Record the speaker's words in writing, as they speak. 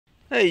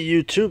Hey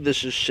YouTube,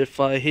 this is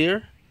Shifty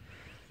here.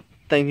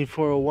 Thank you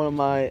for one of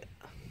my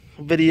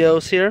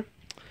videos here.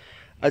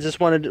 I just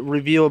wanted to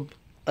review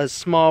a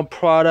small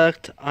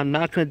product. I'm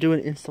not going to do an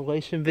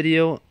installation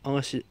video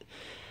unless you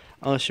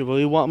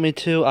really want me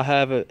to. I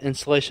have an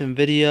installation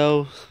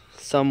video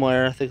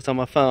somewhere, I think it's on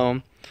my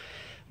phone.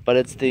 But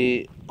it's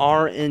the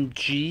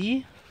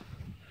R&G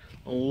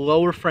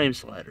Lower Frame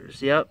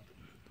Sliders. Yep,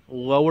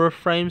 Lower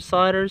Frame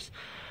Sliders.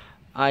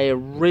 I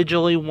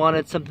originally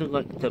wanted something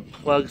like to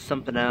plug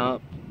something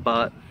out,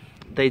 but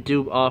they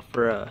do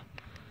offer a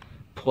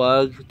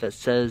plug that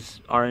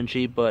says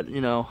R&G, but you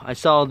know, I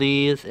saw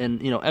these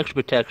and you know, extra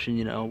protection,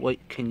 you know,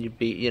 what can you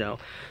beat, you know.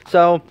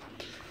 So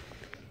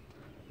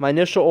my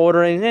initial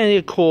ordering,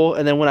 they're cool,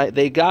 and then when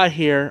they got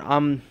here,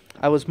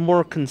 I was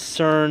more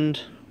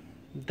concerned.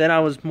 Then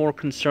I was more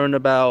concerned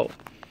about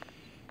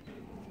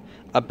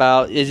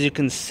as you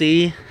can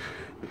see,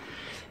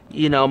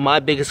 you know, my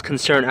biggest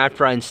concern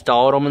after I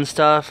installed them and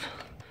stuff,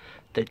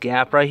 the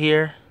gap right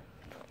here.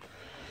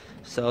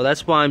 So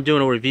that's why I'm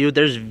doing a review.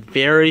 There's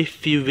very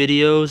few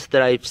videos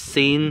that I've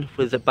seen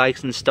with the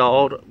bikes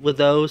installed with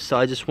those, so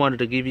I just wanted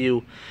to give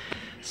you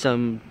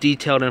some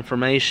detailed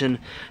information.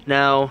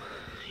 Now,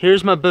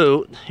 here's my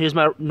boot. Here's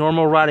my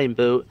normal riding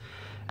boot.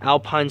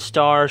 Alpine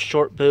Star,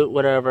 short boot,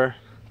 whatever.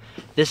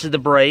 This is the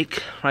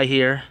brake right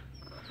here.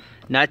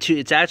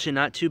 It's actually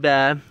not too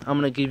bad. I'm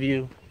gonna give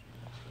you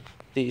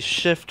the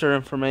shifter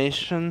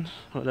information,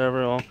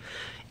 whatever. Well,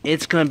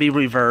 it's gonna be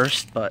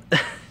reversed, but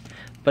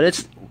but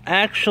it's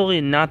actually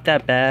not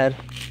that bad.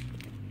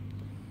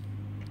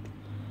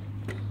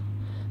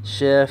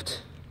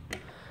 Shift,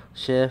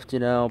 you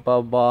know,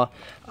 blah blah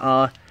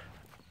blah.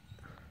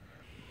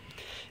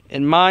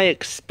 In my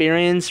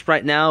experience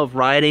right now of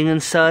riding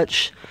and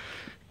such,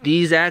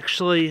 these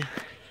actually,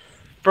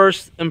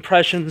 first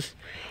impressions,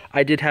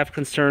 I did have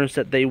concerns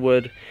that they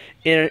would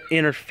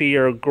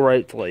interfere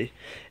greatly.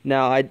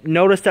 Now, I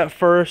noticed at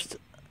first,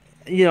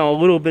 you know, a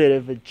little bit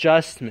of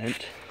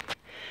adjustment.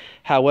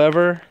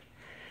 However,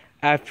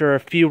 after a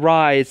few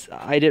rides,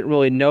 I didn't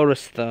really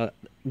notice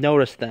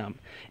them.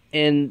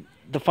 And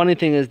the funny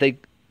thing is,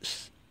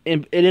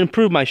 it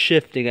improved my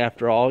shifting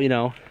after all. You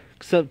know,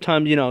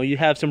 sometimes, you know, you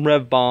have some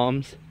rev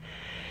bombs,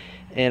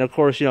 and of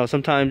course, you know,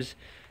 sometimes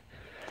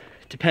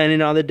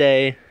depending on the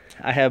day,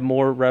 I have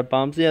more rev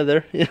bombs than the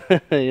other.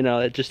 You know,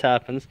 it just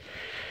happens.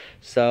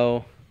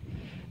 So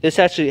this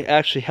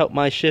actually helped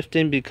my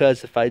shifting,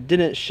 because if I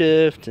didn't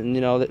shift, and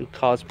you know, that would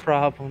cause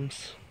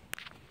problems.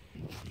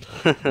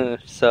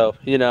 So,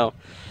 you know,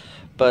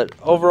 but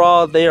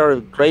overall they are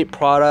a great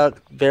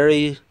product.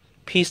 Very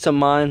peace of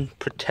mind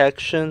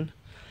protection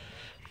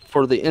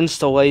for the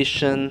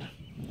installation.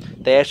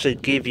 They actually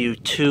give you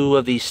two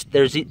of these.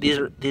 These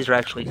are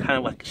actually kind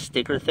of like a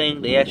sticker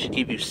thing. They actually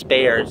give you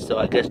spares, so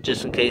I guess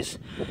just in case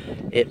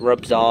it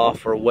rubs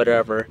off or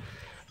whatever,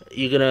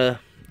 you're gonna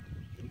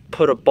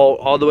put a bolt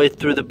all the way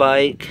through the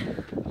bike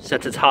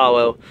since it's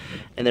hollow,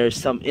 and there's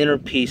some inner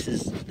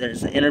pieces.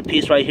 There's an inner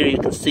piece right here you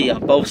can see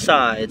on both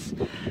sides.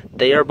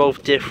 They are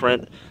both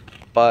different,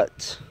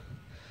 but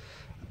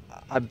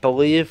I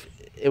believe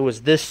it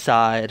was this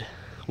side.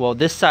 Well,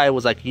 this side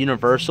was like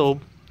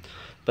universal,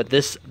 but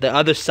the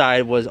other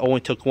side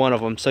only took one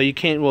of them, so you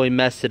can't really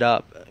mess it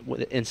up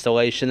with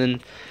installation.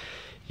 And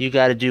you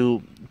got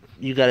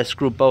to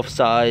screw both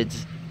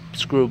sides,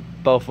 screw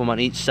both of them on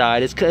each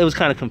side. It was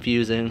kind of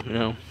confusing, you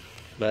know,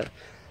 but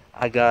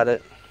I got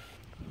it.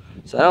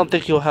 So I don't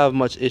think you'll have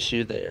much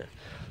issue there.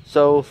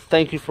 So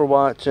thank you for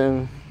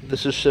watching.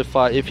 This is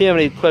Shifty. If you have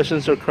any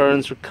questions or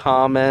concerns or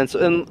comments,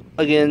 and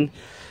again,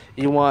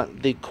 you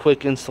want the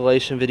quick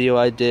installation video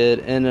I did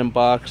and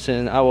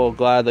unboxing, I will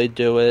gladly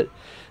do it.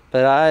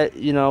 But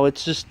you know,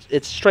 it's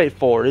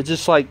straightforward. It's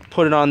just like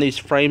putting on these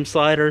frame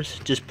sliders,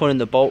 just putting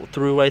the bolt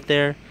through right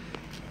there.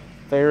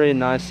 Very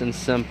nice and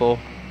simple,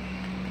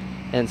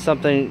 and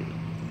something,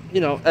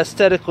 you know,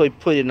 aesthetically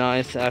pretty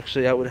nice,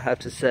 actually, I would have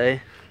to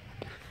say.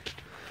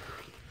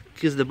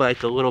 Gives the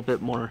bike a little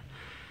bit more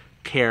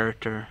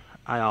character,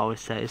 I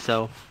always say.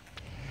 So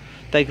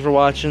thank you for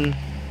watching.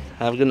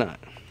 Have a good night.